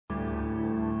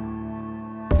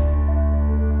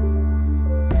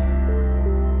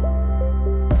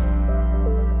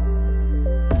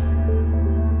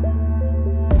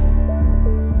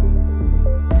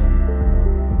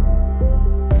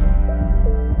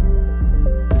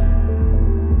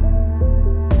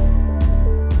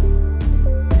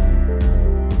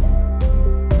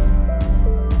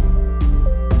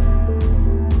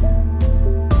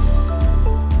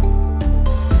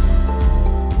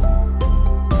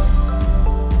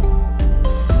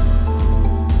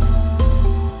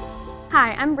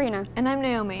Sabrina. And I'm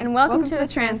Naomi. And welcome to the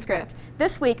Transcript.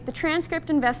 This week, the Transcript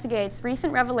investigates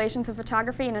recent revelations of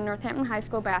photography in a Northampton High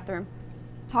School bathroom,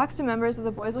 talks to members of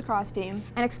the boys lacrosse team,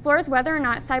 and explores whether or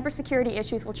not cybersecurity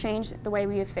issues will change the way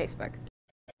we use Facebook.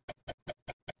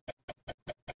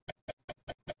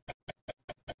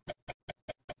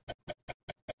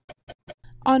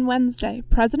 On Wednesday,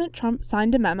 President Trump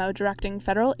signed a memo directing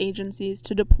federal agencies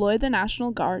to deploy the National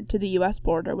Guard to the U.S.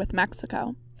 border with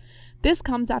Mexico. This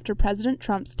comes after President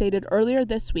Trump stated earlier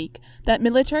this week that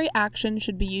military action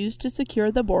should be used to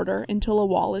secure the border until a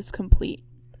wall is complete.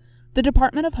 The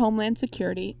Department of Homeland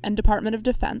Security and Department of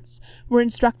Defense were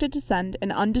instructed to send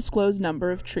an undisclosed number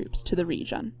of troops to the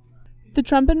region. The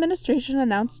Trump administration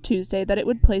announced Tuesday that it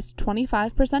would place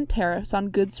 25% tariffs on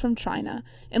goods from China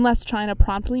unless China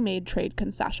promptly made trade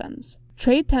concessions.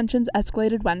 Trade tensions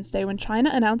escalated Wednesday when China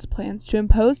announced plans to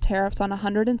impose tariffs on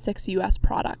 106 U.S.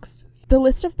 products. The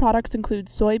list of products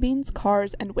includes soybeans,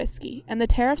 cars, and whiskey, and the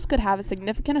tariffs could have a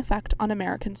significant effect on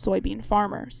American soybean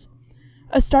farmers.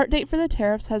 A start date for the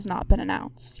tariffs has not been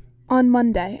announced. On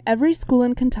Monday, every school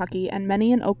in Kentucky and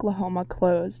many in Oklahoma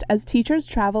closed as teachers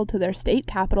traveled to their state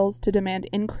capitals to demand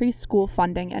increased school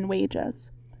funding and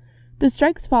wages. The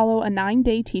strikes follow a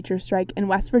 9-day teacher strike in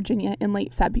West Virginia in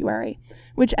late February,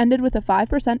 which ended with a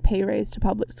 5% pay raise to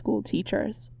public school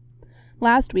teachers.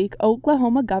 Last week,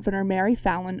 Oklahoma Governor Mary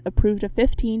Fallin approved a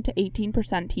 15 to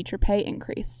 18% teacher pay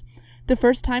increase, the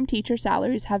first time teacher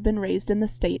salaries have been raised in the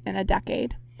state in a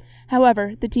decade.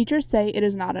 However, the teachers say it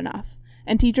is not enough,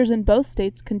 and teachers in both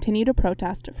states continue to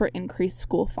protest for increased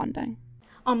school funding.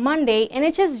 On Monday,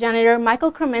 NHS janitor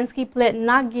Michael Kromensky pled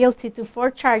not guilty to 4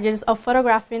 charges of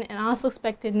photographing an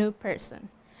unsuspected nude person,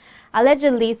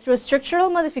 allegedly through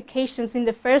structural modifications in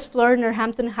the first floor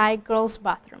Northampton High girls'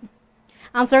 bathroom.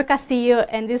 I'm Flor Castillo,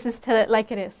 and this is Tell It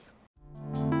Like It Is.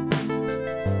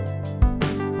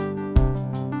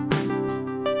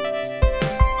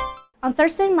 On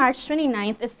Thursday, March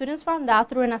 29th, students found out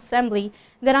through an assembly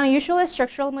that unusual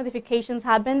structural modifications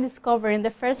had been discovered in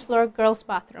the first floor girls'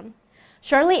 bathroom.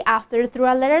 Shortly after,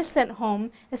 through a letter sent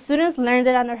home, students learned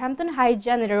that a Northampton High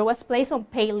janitor was placed on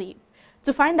paid leave.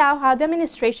 To find out how the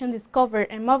administration discovered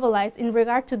and mobilized in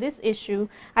regard to this issue,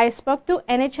 I spoke to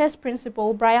NHS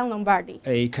Principal Brian Lombardi.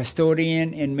 A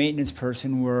custodian and maintenance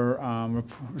person were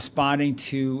responding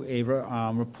to a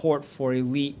report for a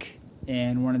leak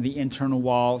in one of the internal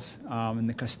walls in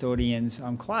the custodian's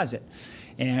closet.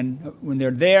 And when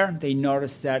they're there, they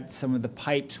noticed that some of the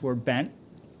pipes were bent.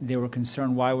 They were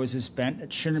concerned, why was this bent?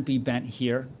 It shouldn't be bent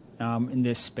here in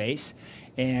this space.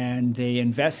 And they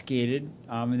investigated,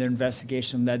 and their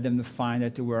investigation led them to find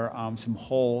that there were some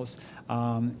holes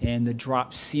in the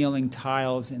drop ceiling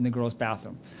tiles in the girls'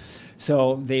 bathroom.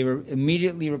 So they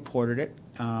immediately reported it.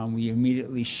 We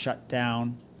immediately shut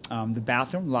down the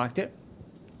bathroom, locked it.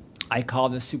 I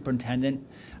called the superintendent.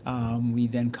 We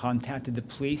then contacted the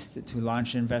police to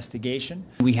launch an investigation.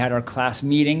 We had our class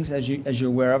meetings, as you're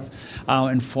aware of,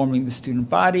 informing the student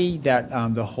body that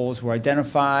the holes were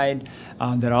identified,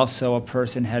 that also a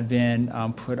person had been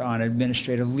put on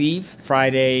administrative leave.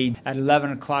 Friday at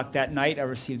 11 o'clock that night, I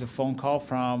received a phone call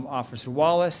from Officer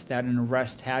Wallace that an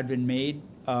arrest had been made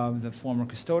of the former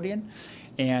custodian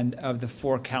and of the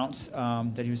 4 counts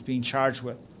that he was being charged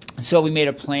with. So we made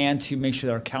a plan to make sure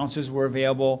that our counselors were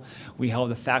available. We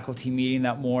held a faculty meeting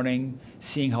that morning,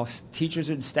 seeing how teachers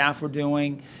and staff were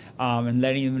doing, and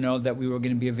letting them know that we were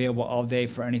going to be available all day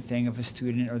for anything if a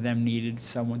student or them needed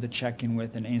someone to check in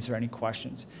with and answer any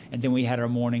questions. And then we had our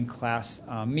morning class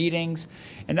meetings,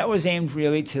 and that was aimed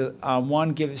really to,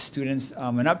 one, give students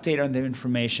an update on the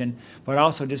information, but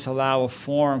also just allow a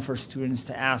forum for students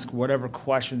to ask whatever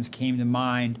questions came to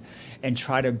mind and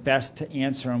try to best to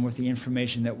answer them with the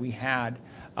information that we had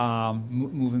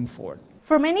moving forward.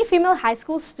 For many female high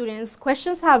school students,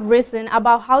 questions have risen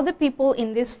about how the people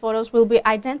in these photos will be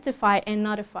identified and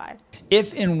notified.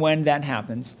 If and when that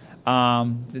happens,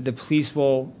 the police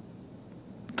will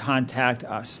contact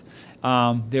us.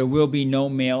 There will be no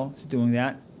males doing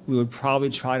that. We would probably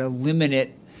try to limit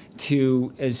it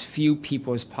to as few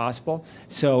people as possible.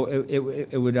 So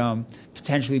it would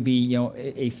potentially be,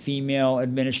 a female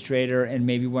administrator and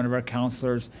maybe one of our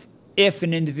counselors. If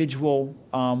an individual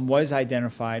was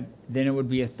identified, then it would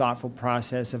be a thoughtful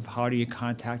process of how do you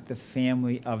contact the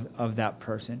family of that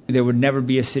person. There would never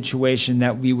be a situation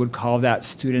that we would call that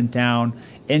student down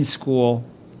in school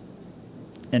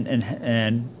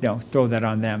and throw that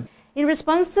on them. In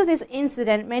response to this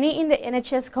incident, many in the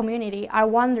NHS community are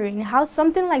wondering how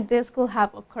something like this could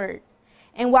have occurred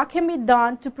and what can be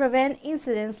done to prevent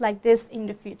incidents like this in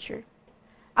the future.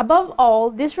 Above all,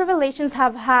 these revelations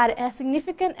have had a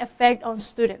significant effect on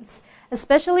students,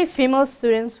 especially female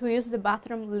students who use the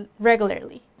bathroom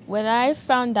regularly. When I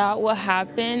found out what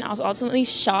happened, I was ultimately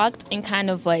shocked and kind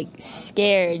of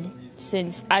scared,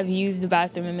 since I've used the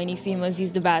bathroom and many females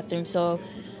use the bathroom. So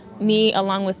me,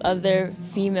 along with other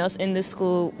females in the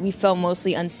school, we felt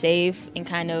mostly unsafe and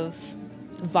kind of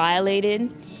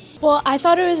violated. Well, I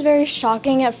thought it was very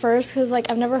shocking at first because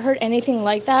I've never heard anything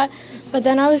like that, but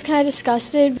then I was kind of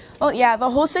disgusted. Well, yeah, the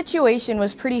whole situation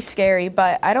was pretty scary,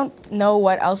 but I don't know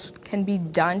what else can be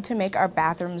done to make our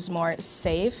bathrooms more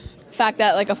safe. The fact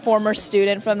that a former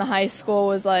student from the high school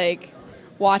was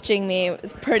watching me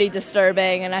was pretty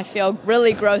disturbing, and I feel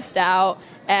really grossed out.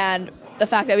 And the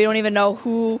fact that we don't even know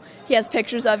who he has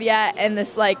pictures of yet, and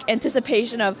this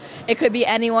anticipation of it could be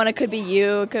anyone, it could be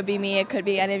you, it could be me, it could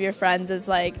be any of your friends is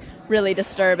really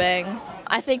disturbing.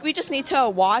 I think we just need to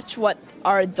watch what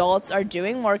our adults are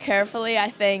doing more carefully. I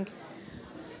think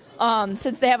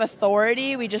since they have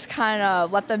authority, we just kind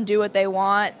of let them do what they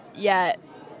want, yet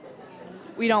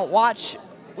we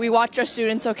watch our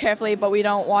students so carefully, but we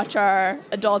don't watch our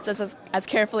adults as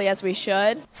carefully as we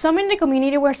should. Some in the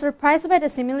community were surprised by the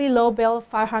seemingly low bail of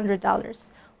 $500,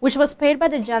 which was paid by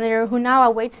the janitor who now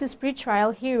awaits his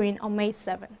pretrial hearing on May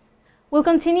 7. We'll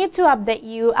continue to update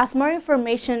you as more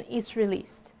information is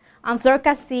released. I'm Zor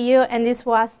Castillo, and this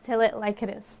was Tell It Like It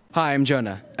Is. Hi, I'm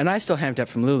Jonah, and I still hamped up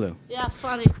from Lulu. Yeah,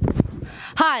 funny.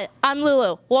 Hi, I'm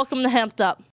Lulu. Welcome to Hamped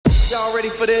Up. Y'all ready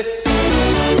for this?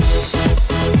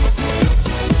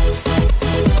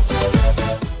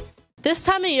 This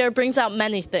time of year brings out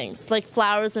many things, like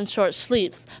flowers and short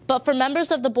sleeves. But for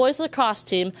members of the boys lacrosse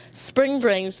team, spring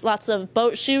brings lots of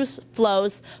boat shoes,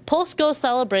 flows, post-go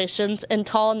celebrations, and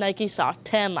tall Nike sock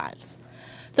tan lines.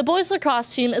 The boys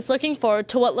lacrosse team is looking forward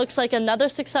to what looks like another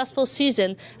successful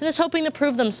season and is hoping to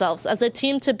prove themselves as a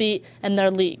team to beat in their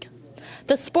league.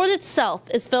 The sport itself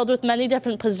is filled with many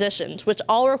different positions, which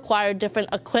all require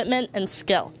different equipment and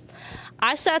skill.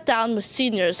 I sat down with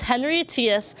seniors Henry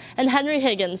Atias and Henry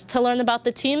Higgins to learn about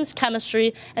the team's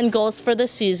chemistry and goals for the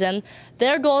season,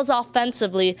 their goals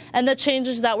offensively, and the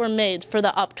changes that were made for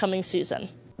the upcoming season.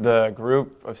 The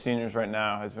group of seniors right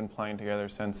now has been playing together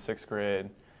since 6th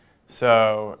grade.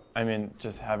 So,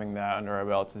 just having that under our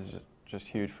belts is just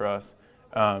huge for us.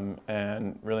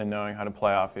 And really knowing how to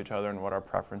play off each other and what our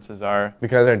preferences are.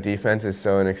 Because our defense is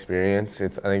so inexperienced, I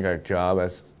think our job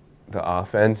as the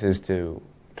offense is to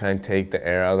kind of take the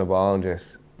air out of the ball and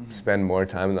just spend more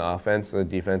time in the offense so the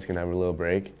defense can have a little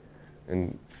break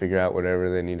and figure out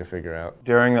whatever they need to figure out.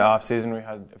 During the off season, we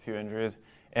had a few injuries,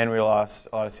 and we lost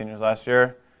a lot of seniors last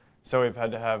year. So we've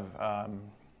had to have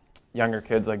younger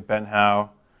kids like Ben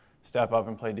Howe step up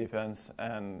and play defense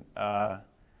and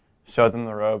show them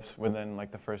the ropes within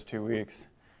the first 2 weeks.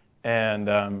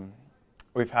 And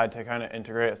we've had to kind of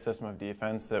integrate a system of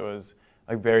defense that was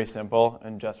very simple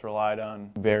and just relied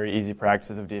on very easy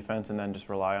practices of defense, and then just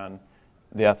rely on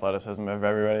the athleticism of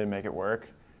everybody to make it work.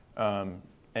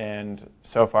 And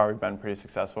so far we've been pretty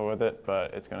successful with it,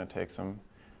 but it's going to take some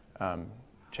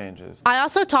changes. I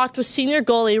also talked with senior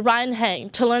goalie Ryan Hang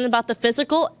to learn about the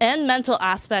physical and mental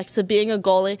aspects of being a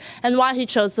goalie and why he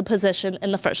chose the position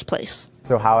in the first place.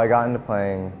 So how I got into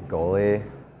playing goalie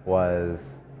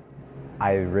was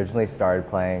I originally started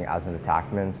playing as an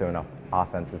attackman, so an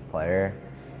offensive player,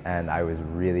 and I was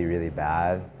really, really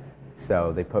bad.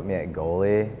 So they put me at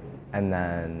goalie, and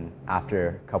then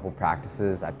after a couple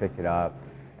practices, I picked it up,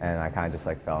 and I kind of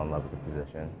just fell in love with the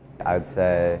position. I would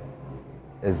say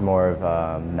is more of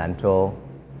a mental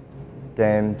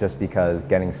game, just because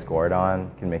getting scored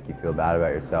on can make you feel bad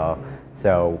about yourself.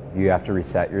 So you have to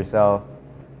reset yourself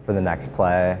for the next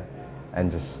play and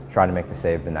just try to make the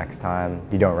save the next time.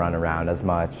 You don't run around as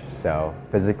much, so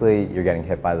physically you're getting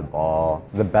hit by the ball.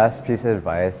 The best piece of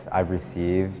advice I've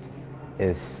received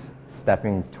is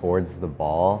stepping towards the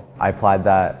ball. I applied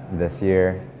that this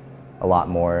year a lot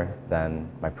more than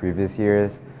my previous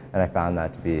years, and I found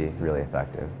that to be really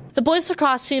effective. The boys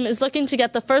lacrosse team is looking to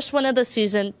get the first win of the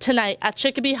season tonight at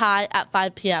Chicopee High at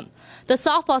 5 p.m. The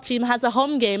softball team has a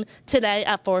home game today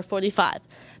at 4:45.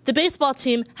 The baseball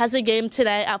team has a game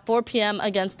today at 4 p.m.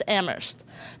 against Amherst.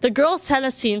 The girls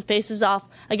tennis team faces off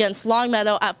against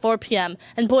Longmeadow at 4 p.m.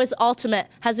 and boys ultimate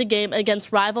has a game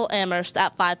against rival Amherst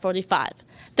at 5:45.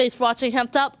 Thanks for watching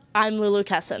Hemped Up. I'm Lulu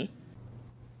Kesson.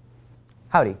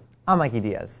 Howdy, I'm Mikey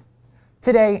Diaz.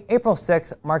 Today, April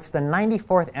 6th, marks the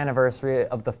 94th anniversary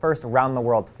of the first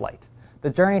round-the-world flight.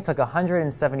 The journey took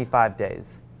 175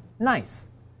 days. Nice.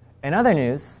 In other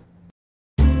news,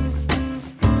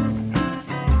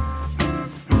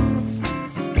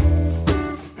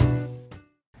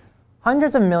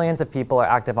 hundreds of millions of people are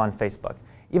active on Facebook.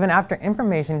 even after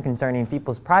information concerning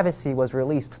people's privacy was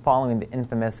released following the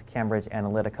infamous Cambridge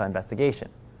Analytica investigation.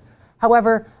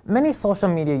 However, many social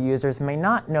media users may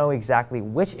not know exactly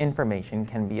which information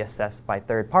can be assessed by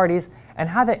third parties and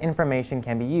how that information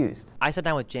can be used. I sat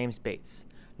down with James Bates,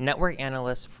 network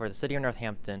analyst for the City of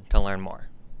Northampton, to learn more.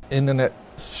 Internet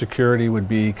security would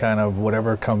be kind of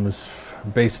whatever comes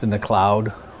based in the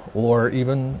cloud, or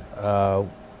even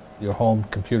your home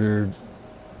computer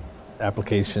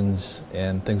applications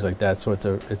and things like that. So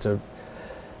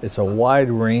it's a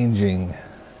wide-ranging,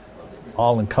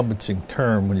 all-encompassing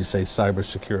term when you say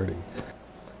cybersecurity.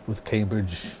 With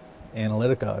Cambridge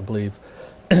Analytica, I believe,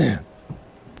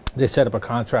 they set up a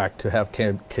contract to have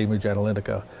Cambridge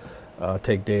Analytica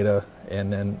take data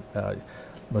and then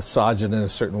massage it in a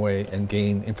certain way and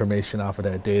gain information off of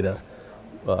that data.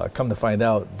 Come to find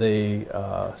out, they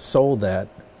sold that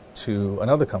to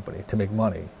another company to make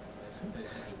money.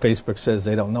 Facebook says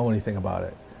they don't know anything about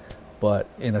it, but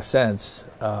in a sense,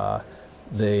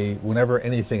 whenever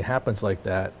anything happens like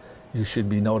that, you should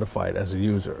be notified as a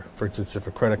user. For instance, if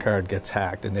a credit card gets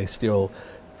hacked and they steal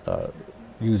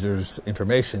users'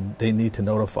 information, they need to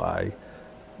notify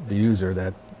the user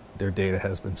that their data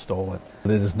has been stolen.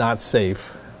 But it is not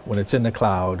safe when it's in the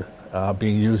cloud,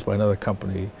 being used by another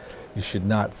company. You should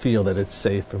not feel that it's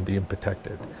safe from being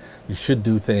protected. You should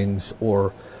do things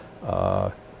or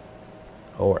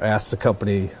ask the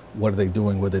company what are they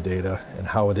doing with the data and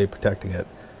how are they protecting it,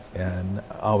 and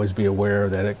always be aware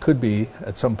that it could be,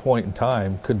 at some point in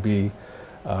time, could be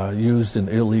used in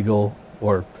illegal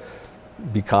or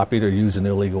be copied or used in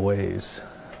illegal ways.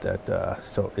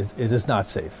 So it is not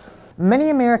safe. Many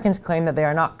Americans claim that they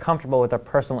are not comfortable with their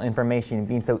personal information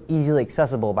being so easily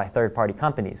accessible by third-party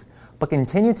companies, but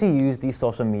continue to use these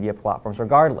social media platforms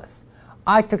regardless.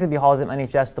 I took to the halls of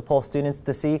NHS to poll students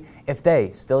to see if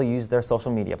they still use their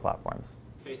social media platforms.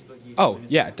 Oh,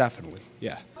 yeah, definitely,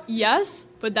 yeah. Yes,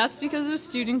 but that's because of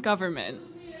student government,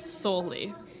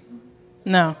 solely.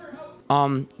 No.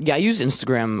 Yeah, I use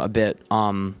Instagram a bit.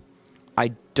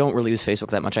 I don't really use Facebook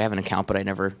that much. I have an account, but I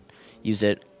never use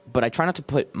it. But I try not to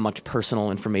put much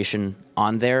personal information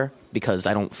on there because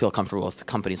I don't feel comfortable with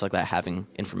companies like that having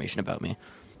information about me.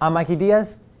 I'm Mikey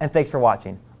Diaz, and thanks for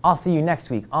watching. I'll see you next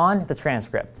week on The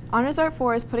Transcript. Honors Art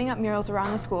 4 is putting up murals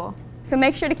around the school, so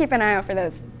make sure to keep an eye out for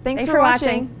those. Thanks for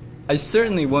watching. I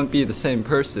certainly wouldn't be the same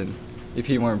person if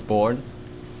he weren't born,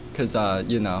 because,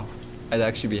 you know, I'd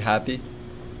actually be happy.